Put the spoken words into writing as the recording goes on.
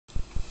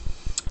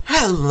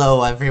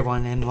Hello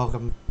everyone and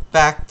welcome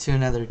back to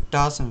another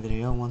Dawson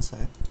video. One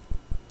sec.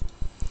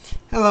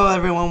 Hello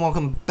everyone,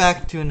 welcome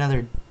back to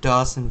another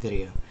Dawson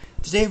video.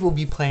 Today we'll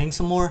be playing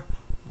some more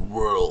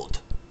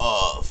World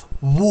of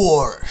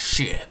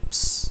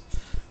Warships.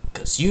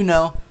 Because you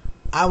know,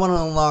 I want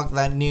to unlock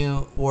that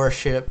new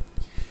warship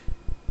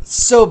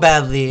so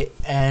badly,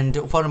 and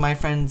one of my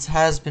friends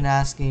has been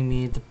asking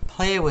me to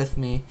play with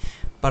me,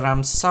 but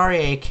I'm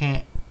sorry I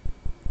can't.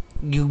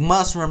 You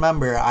must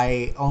remember,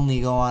 I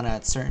only go on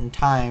at certain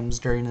times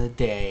during the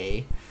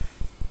day.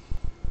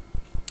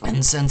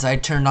 And since I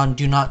turned on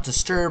Do Not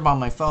Disturb on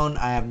my phone,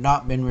 I have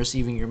not been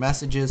receiving your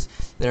messages.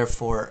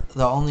 Therefore,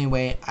 the only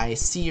way I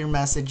see your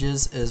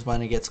messages is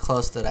when it gets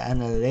close to the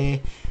end of the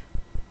day,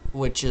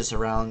 which is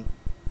around,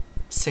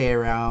 say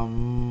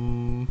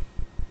around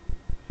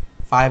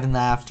 5 in the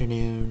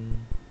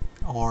afternoon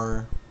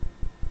or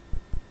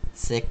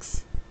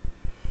 6.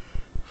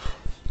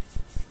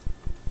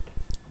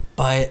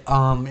 But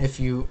if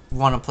you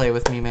want to play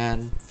with me,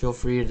 man, feel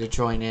free to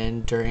join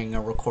in during a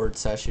record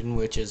session,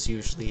 which is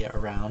usually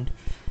around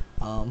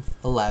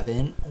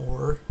 11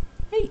 or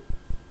 8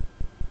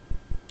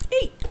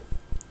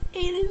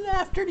 in the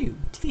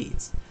afternoon,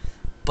 please.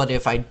 But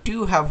if I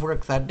do have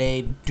work that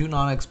day, do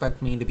not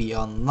expect me to be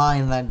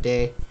online that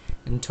day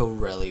until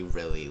really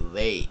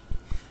late,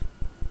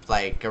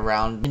 like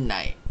around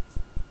midnight,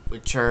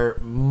 which are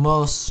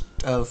most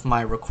of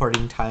my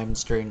recording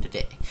times during the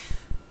day.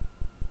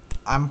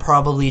 I'm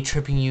probably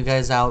tripping you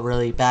guys out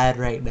really bad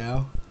right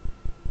now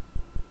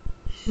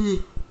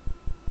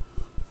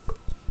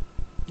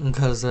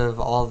because of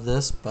all of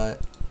this, but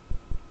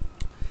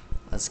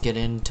let's get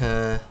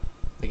into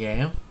the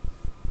game.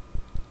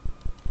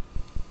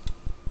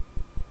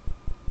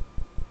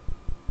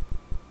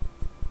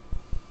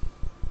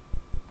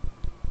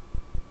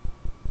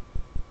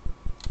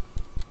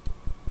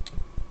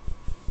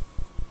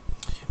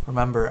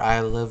 Remember,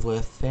 I live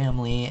with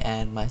family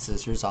and my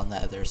sister's on the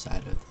other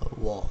side of the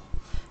wall.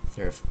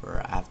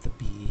 Therefore, I have to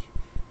be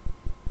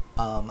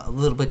a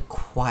little bit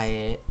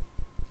quiet.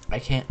 I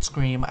can't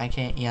scream, I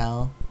can't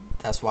yell.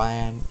 That's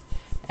why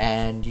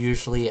and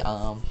usually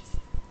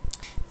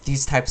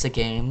these types of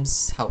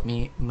games help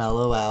me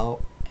mellow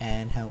out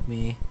and help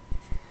me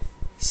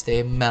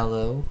stay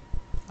mellow.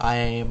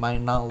 I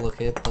might not look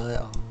it,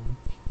 but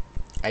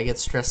I get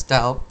stressed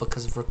out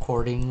because of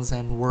recordings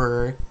and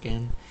work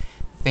and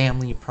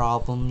family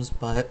problems,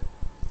 but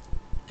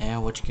yeah,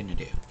 what you gonna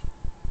do?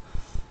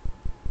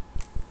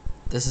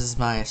 This is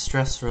my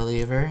stress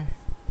reliever,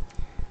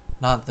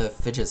 not the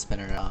fidget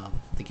spinner,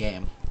 the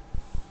game.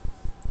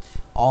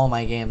 All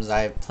my games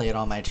I've played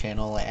on my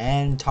channel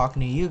and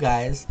talking to you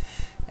guys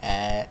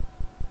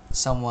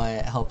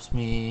somewhat helps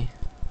me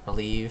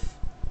relieve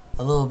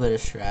a little bit of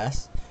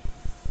stress,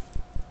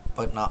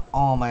 but not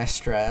all my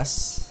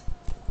stress.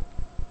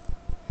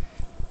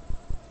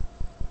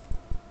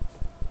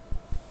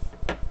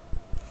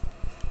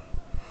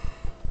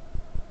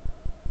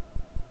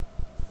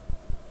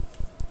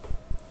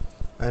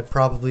 I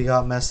probably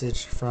got a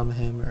message from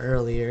him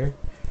earlier,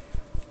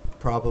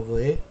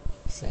 probably,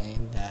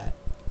 saying that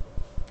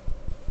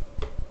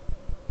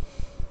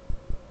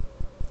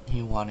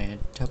he wanted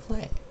to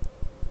play.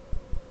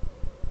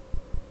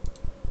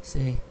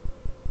 See,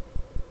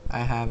 I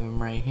have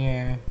him right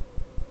here,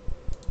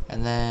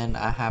 and then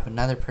I have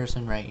another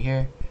person right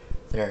here.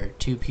 There are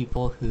 2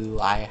 people who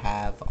I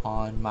have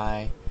on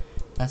my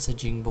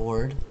messaging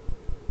board.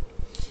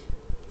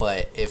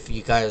 But if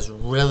you guys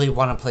really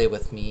want to play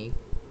with me,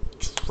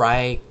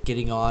 try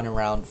getting on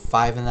around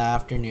 5 in the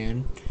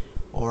afternoon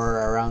or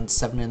around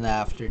 7 in the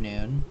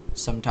afternoon,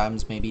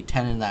 sometimes maybe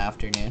 10 in the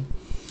afternoon,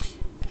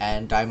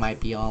 and I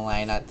might be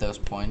online at those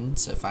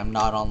points. If I'm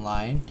not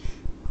online,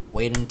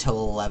 wait until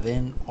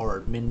 11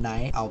 or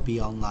midnight, I'll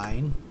be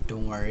online.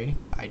 Don't worry,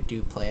 I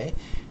do play.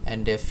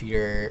 And if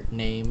your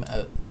name,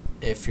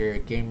 if your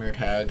gamer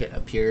tag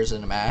appears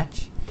in a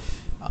match,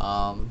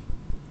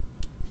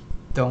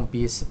 don't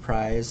be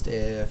surprised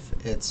if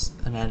it's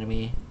an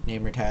enemy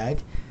namer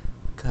tag,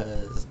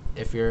 because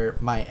if you're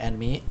my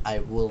enemy, I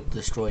will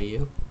destroy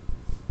you.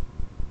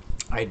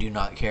 I do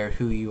not care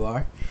who you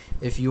are.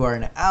 If you are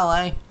an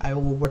ally, I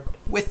will work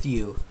with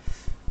you.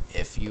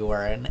 If you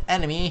are an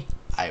enemy,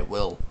 I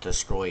will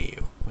destroy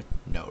you with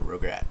no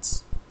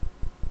regrets.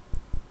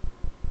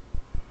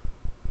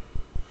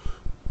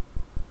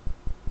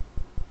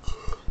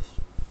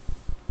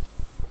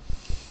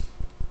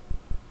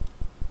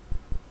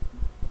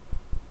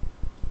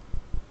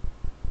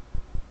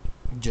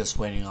 Just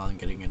waiting on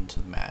getting into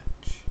the match.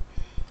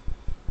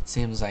 It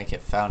seems like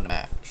it found a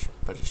match,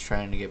 but it's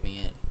trying to get me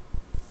in.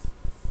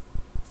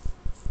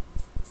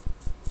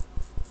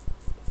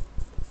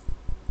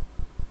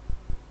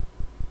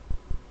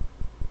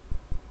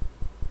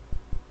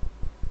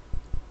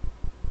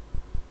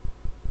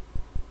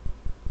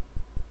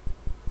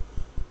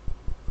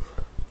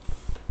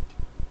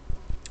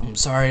 I'm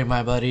sorry,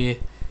 my buddy,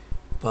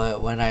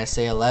 but when I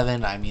say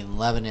 11, I mean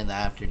 11 in the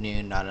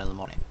afternoon, not in the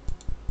morning.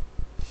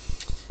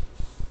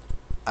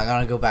 I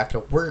gotta go back to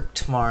work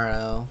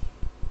tomorrow,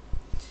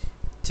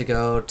 to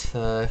go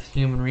to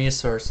human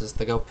resources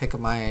to go pick up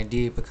my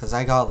ID because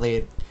I got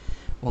laid,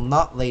 well,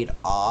 not laid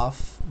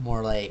off,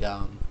 more like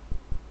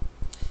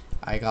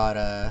I got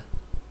a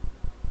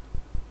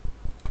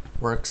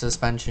work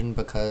suspension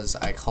because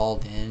I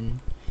called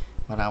in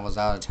when I was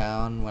out of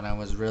town, when I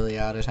was really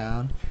out of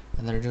town,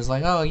 and they're just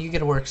like, oh, you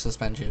get a work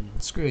suspension,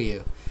 screw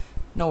you,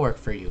 no work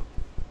for you.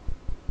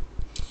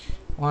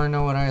 Wanna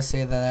know what I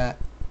say to that?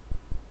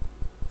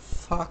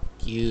 Fuck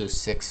you,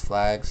 Six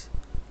Flags.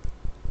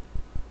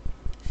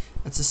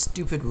 That's a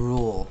stupid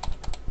rule.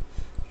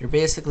 You're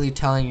basically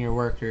telling your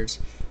workers,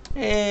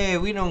 hey,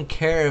 we don't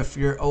care if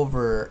you're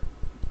over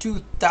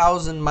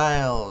 2,000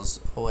 miles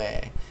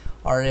away,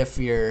 or if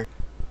you're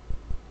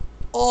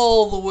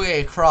all the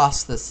way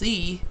across the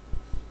sea,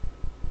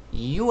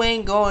 you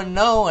ain't going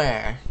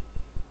nowhere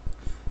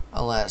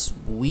unless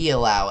we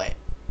allow it.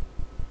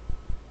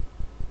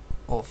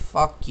 Well,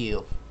 fuck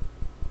you.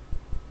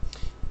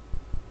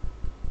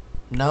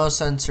 No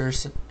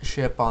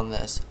censorship on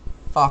this.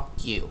 Fuck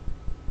you.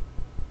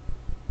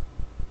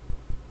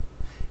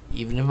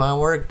 Even if my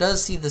work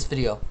does see this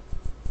video,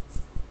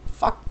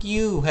 fuck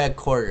you,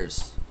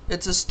 headquarters.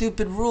 It's a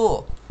stupid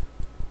rule.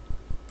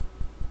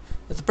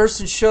 If the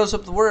person shows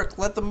up to work,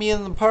 let them be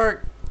in the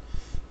park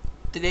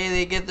the day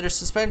they get their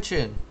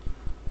suspension.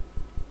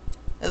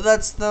 It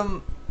lets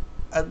them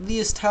at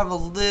least have a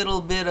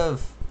little bit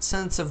of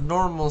sense of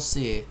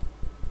normalcy.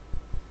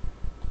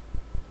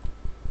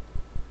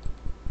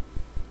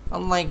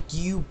 Unlike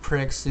you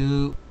pricks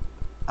who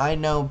I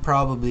know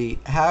probably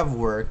have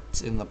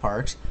worked in the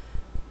parks,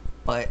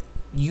 but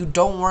you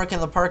don't work in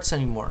the parks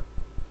anymore.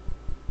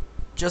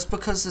 Just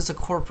because it's a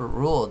corporate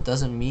rule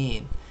doesn't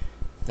mean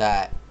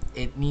that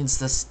it needs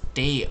to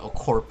stay a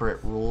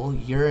corporate rule.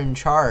 You're in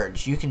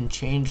charge. You can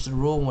change the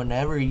rule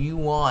whenever you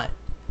want.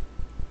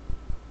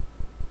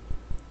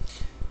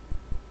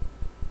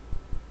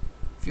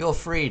 Feel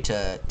free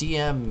to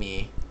DM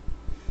me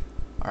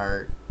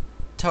or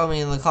tell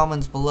me in the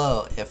comments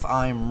below if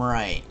I'm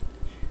right,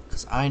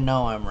 because I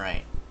know I'm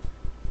right.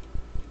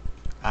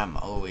 I'm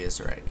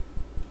always right.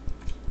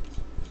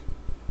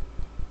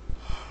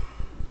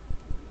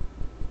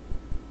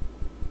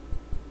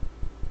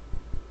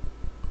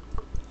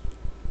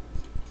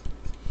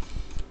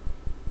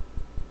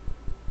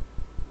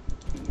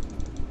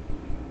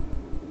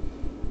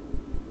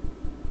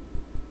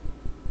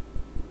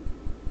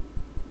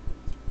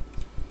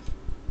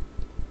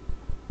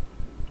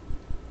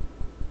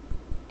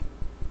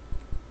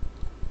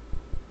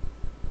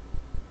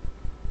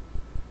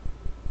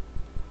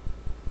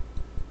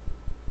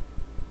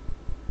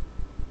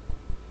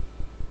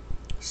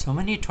 So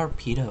many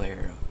torpedo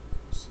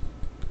arrows.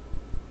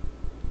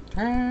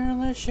 Turn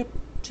the ship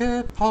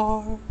to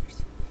port.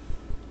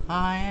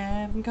 I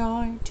am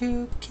going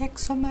to kick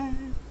some ass.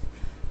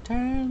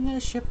 Turn the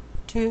ship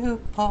to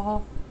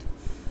port.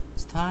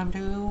 It's time to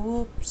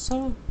whoop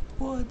some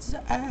wood's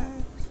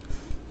ass.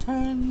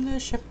 Turn the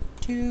ship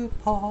to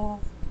port.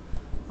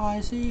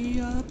 I see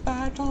a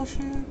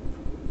battleship.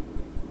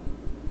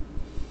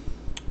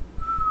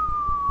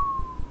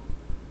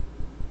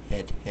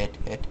 Hit,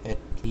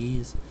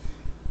 please.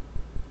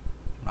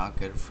 I'm not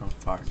good from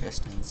far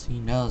distance. He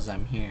knows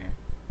I'm here.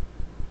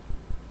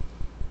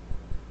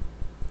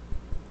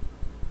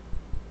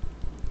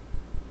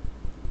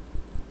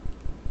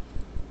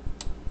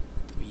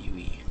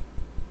 WE.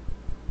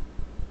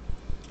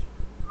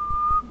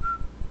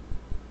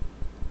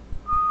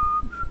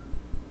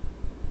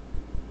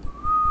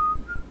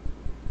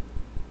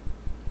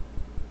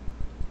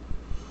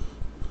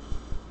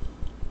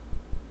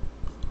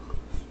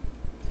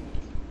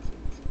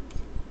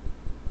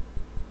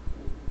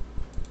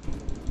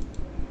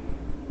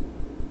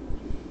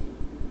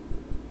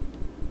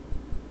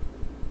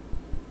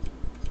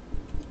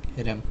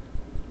 Hit him.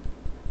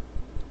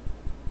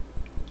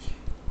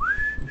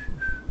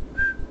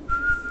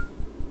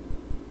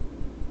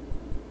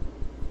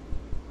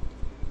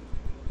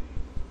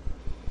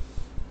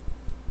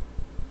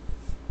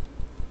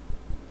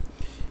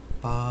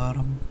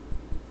 Bottom,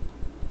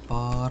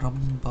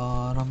 bottom,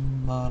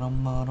 bottom,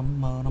 bottom, bottom,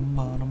 bottom,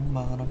 bottom,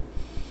 bottom.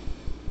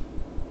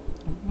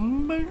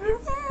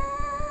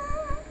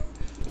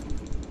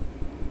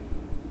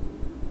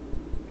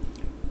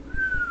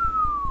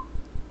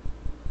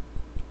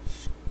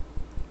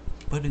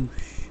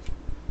 Badoosh.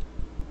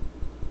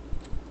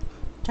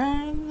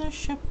 Turn the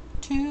ship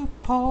to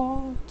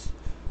port.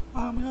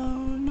 I'm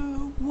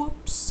gonna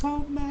whoop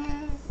some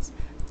ass.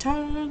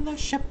 Turn the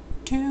ship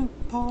to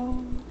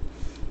port.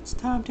 It's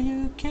time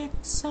to kick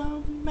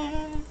some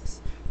ass.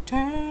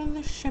 Turn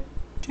the ship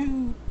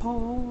to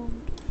port.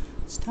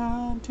 It's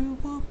time to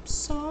whoop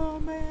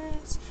some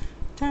ass.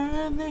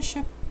 Turn the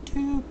ship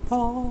to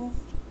port.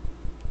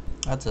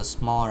 That's a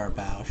smaller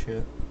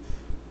battleship,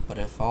 but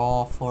if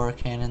all 4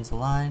 cannons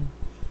align,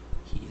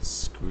 he is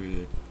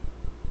screwed.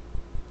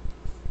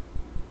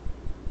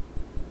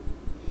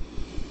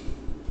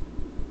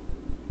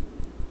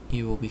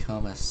 He will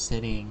become a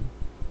sitting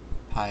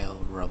pile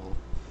of rubble.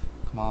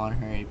 Come on,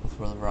 hurry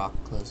before the rock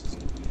closes.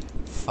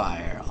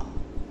 Fire all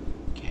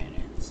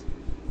cannons.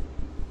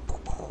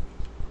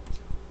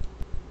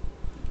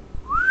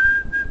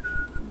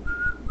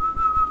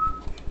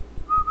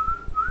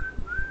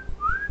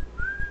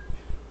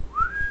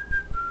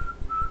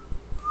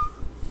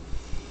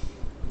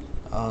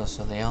 Oh,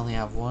 so they only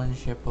have one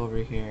ship over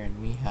here, and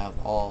we have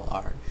all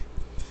our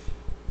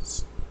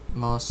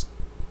most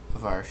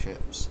of our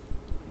ships.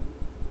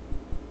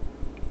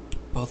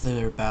 Both of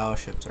their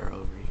battleships are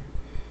over here,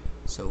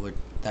 so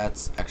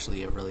that's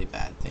actually a really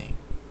bad thing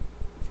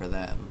for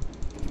them.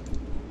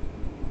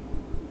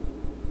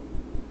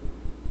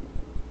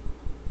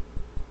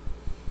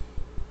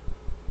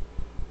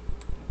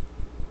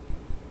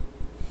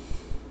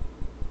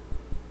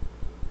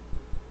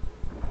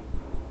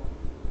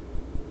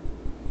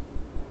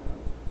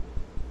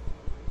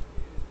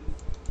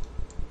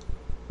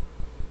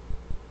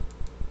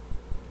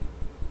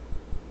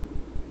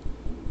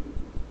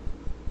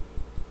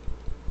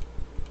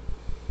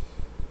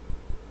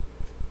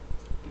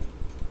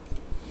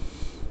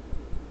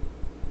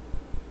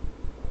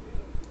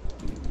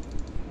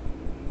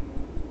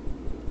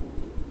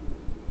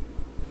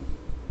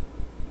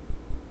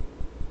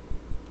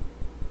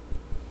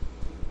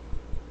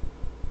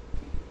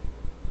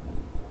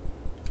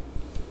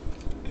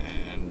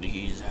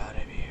 He's out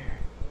of here.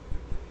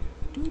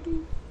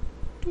 Doo-doo,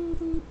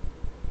 doo-doo,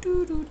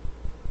 doo-doo,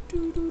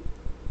 doo-doo,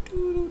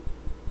 doo-doo,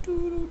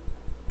 doo-doo,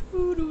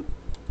 doo-doo,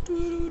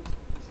 doo-doo,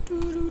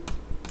 doo-doo,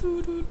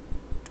 doo-doo,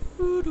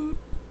 doo-doo.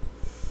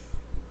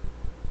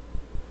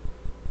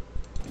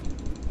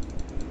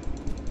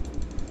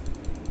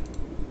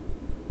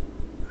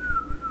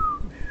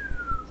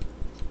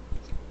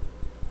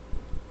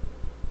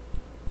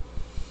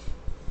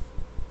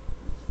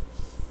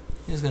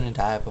 He's gonna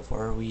die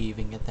before we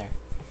even get there,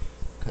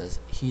 because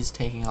he's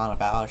taking on a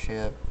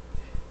battleship,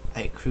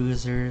 8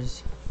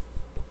 cruisers.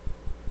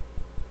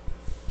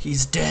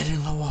 He's dead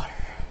in the water.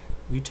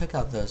 We took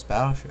out those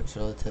battleships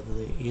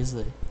relatively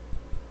easily,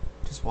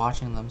 just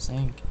watching them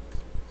sink.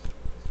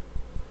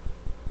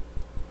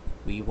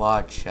 We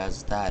watch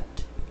as that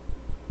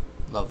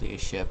lovely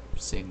ship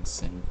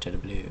sinks into the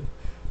blue.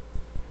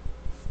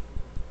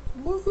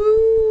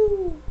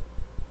 Woohoo!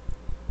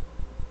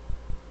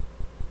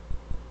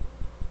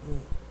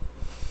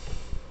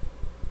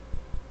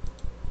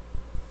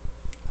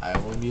 I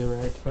will be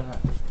right back.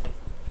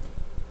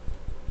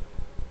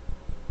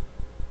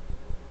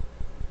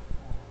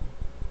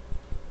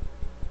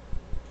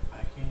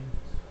 I can't.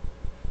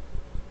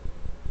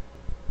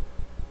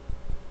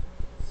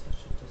 Such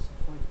a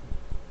disappointment.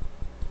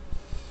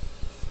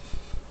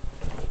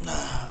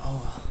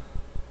 Oh well.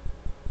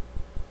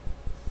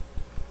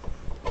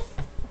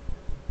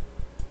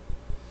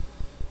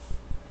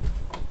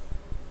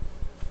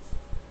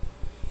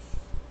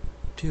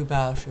 2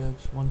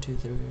 battleships. 1, 2,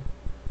 3. 1,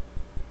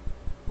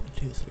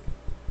 2, 3.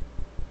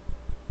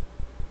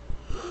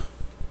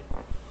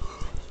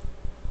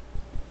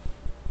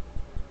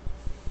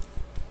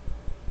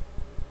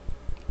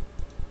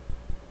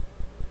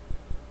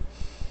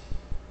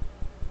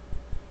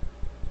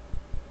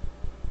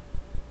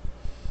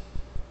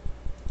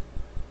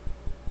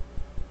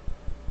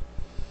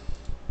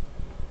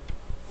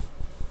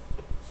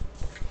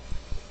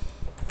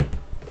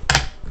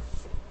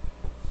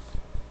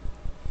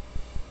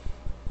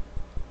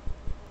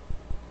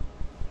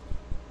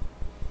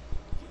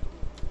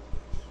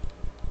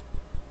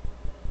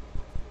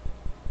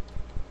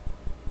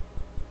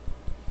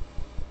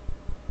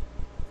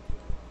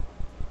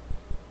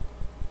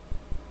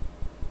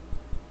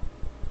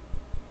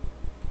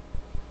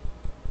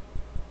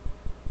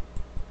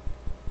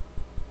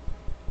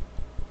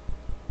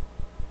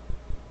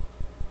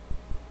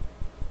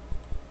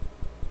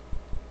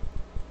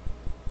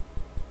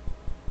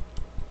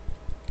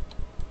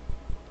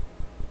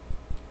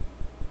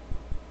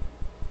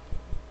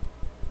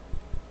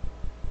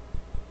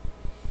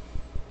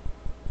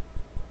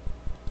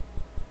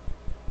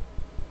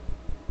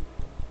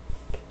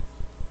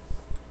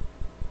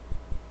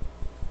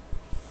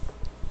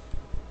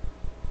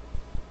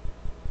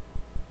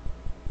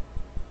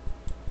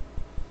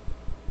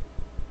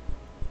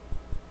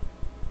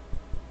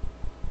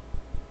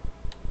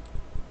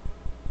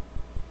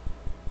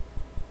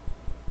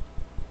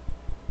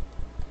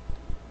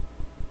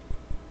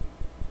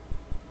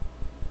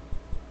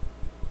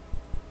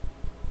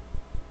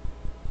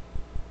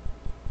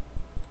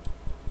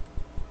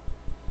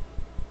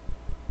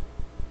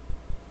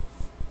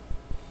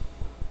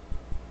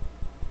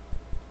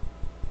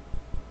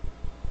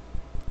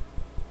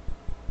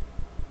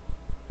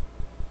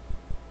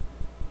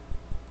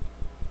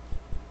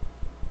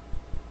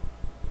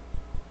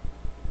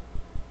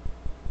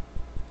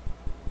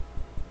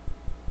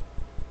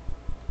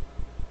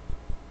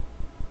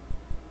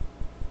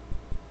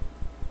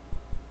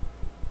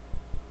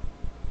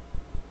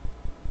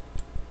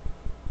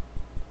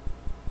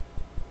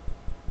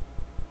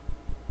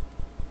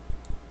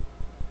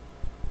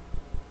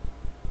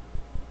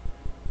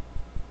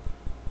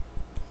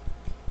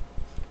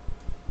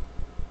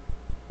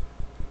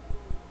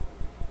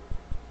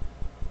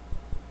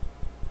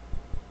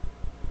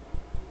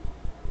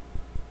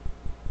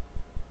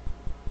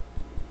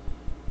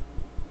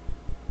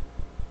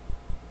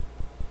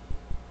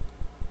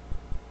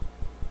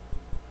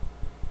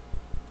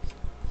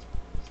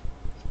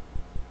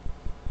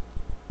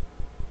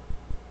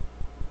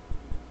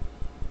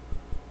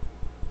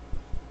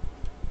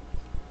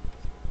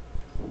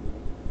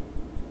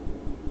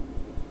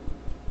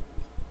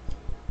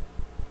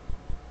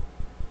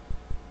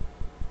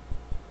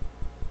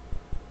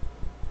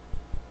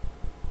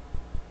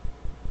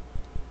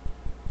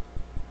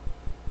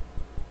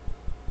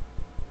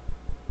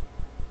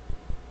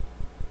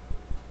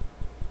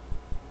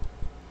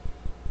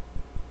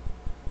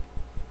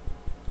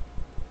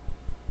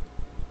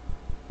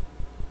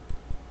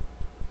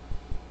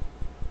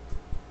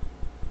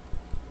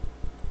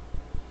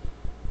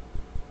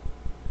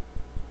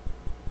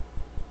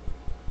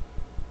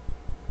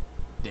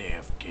 They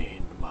have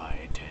gained my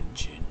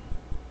attention.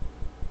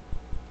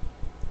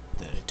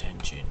 The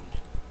attention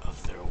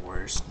of their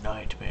worst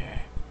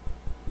nightmare.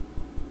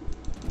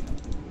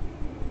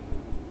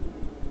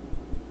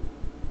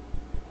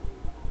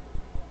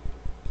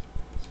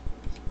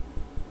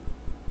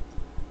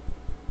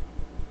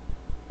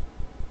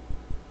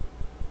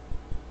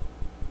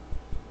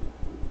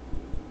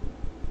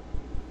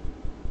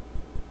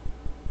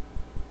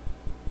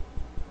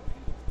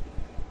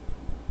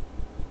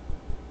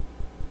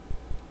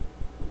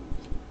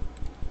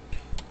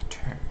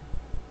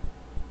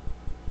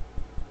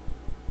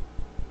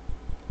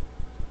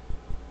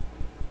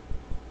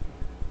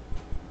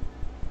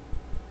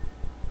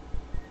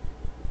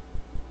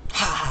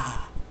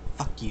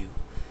 Fuck you.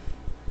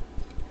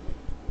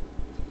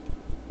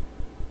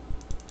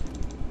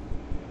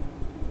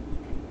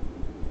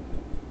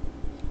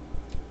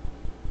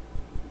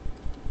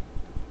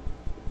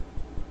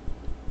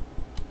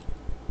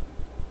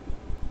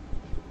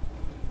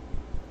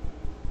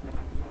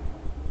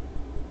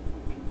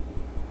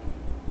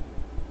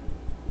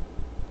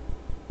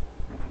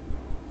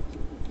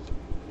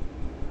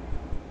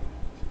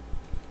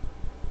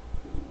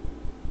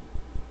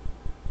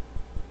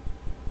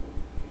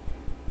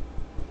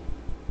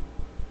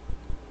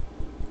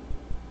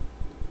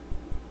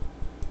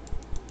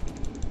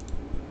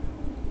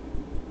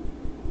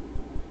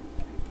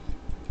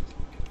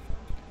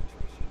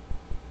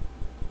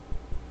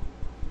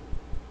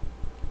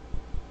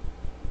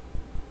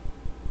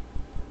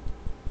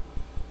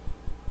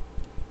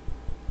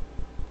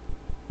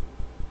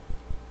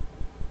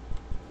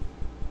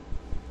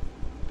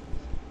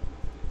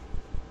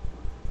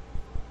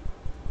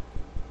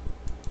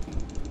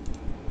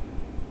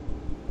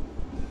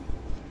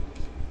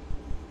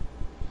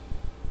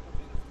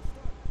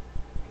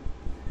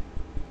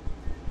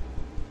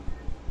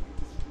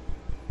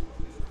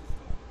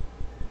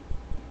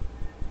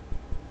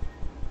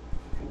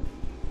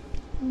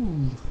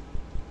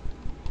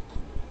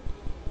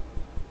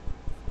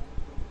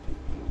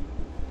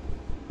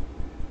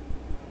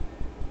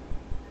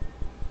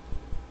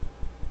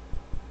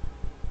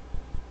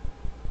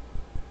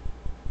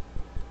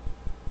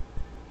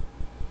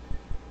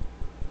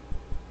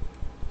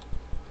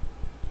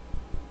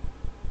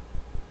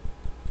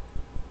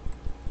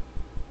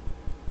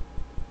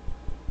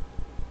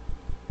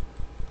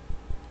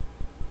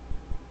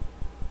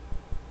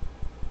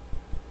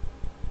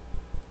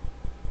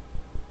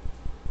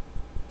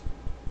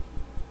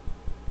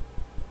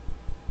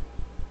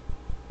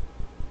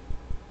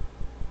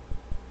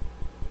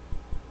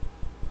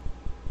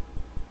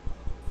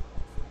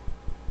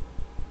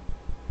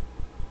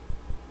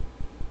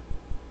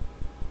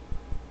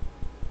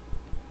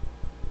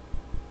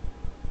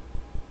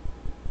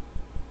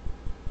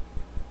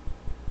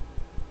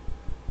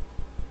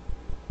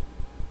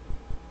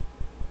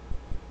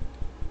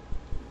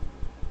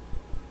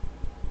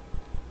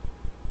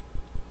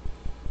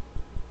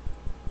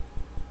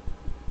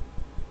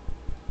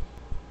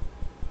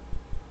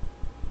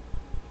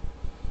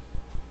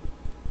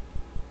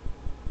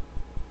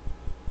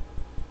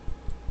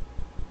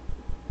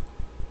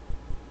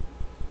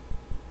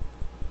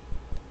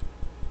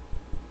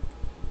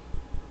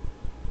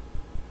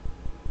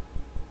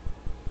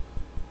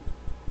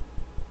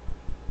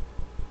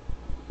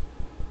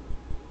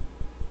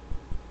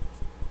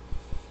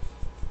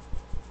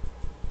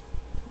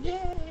 Yay!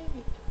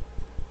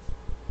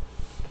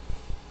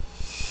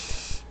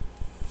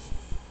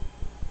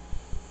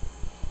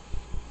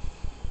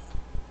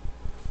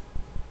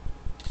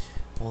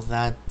 Well,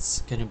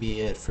 that's gonna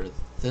be it for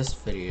this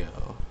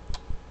video,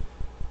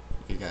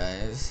 you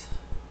guys.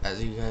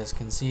 As you guys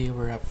can see,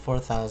 we're at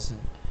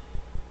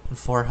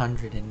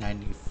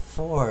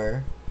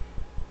 4,494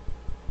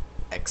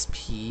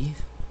 XP.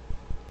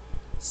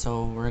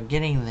 So we're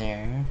getting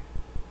there.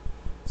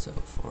 So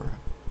 4,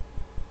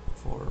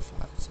 5,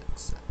 6,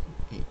 7,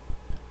 8,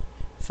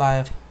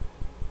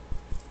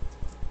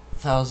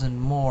 5,000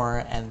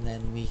 more, and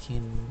then we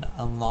can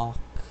unlock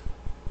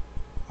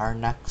our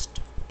next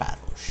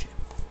battleship,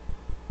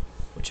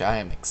 which I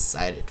am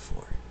excited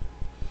for.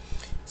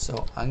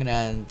 So I'm gonna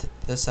end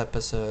this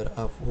episode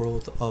of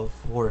World of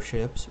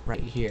Warships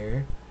right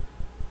here.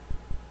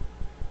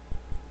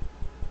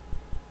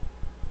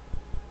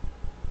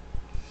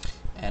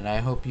 And I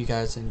hope you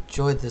guys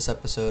enjoyed this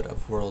episode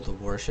of World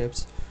of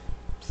Warships.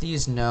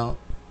 Please note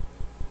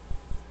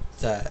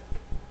that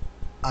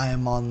I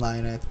am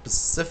online at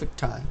Pacific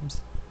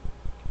times,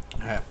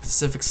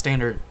 Pacific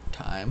Standard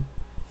Time,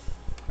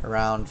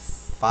 around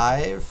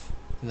 5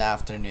 in the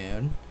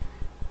afternoon,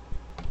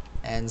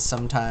 and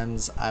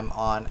sometimes I'm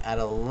on at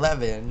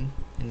 11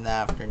 in the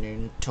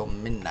afternoon till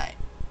midnight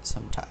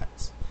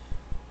sometimes.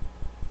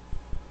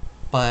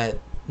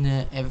 But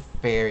it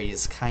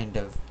varies kind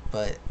of,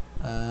 but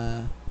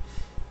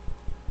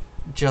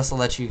just to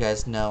let you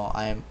guys know,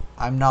 I'm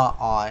not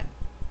on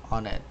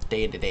a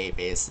day-to-day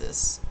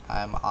basis.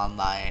 I'm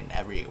online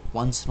every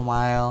once in a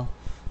while.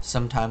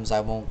 Sometimes I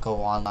won't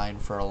go online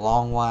for a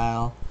long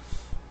while,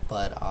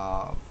 but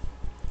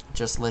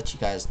just to let you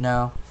guys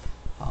know.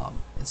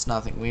 It's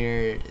nothing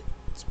weird.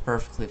 It's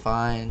perfectly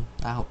fine.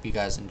 I hope you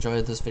guys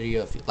enjoyed this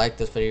video. If you like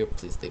this video,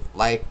 please leave a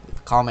like, leave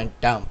a comment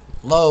down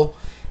below,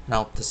 and I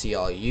hope to see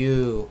all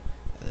you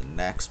in the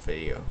next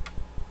video.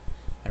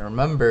 And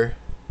remember,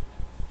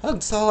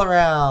 hugs all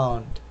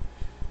around.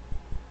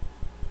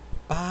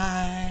 Bye.